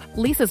night long,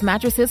 Leesa's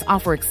mattresses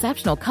offer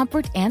exceptional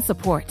comfort and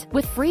support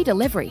with free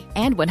delivery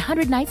and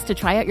 100 nights to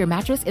try out your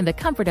mattress in the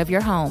comfort of your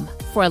home.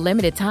 For a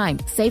limited time,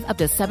 save up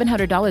to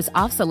 $700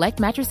 off select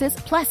mattresses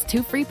plus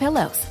 2 free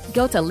pillows.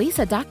 Go to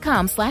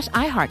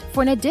Leesa.com/iHeart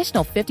for an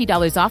additional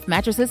 $50 off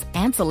mattresses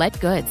and select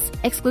goods.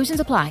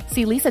 Exclusions apply.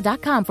 See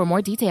Leesa.com for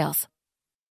more details.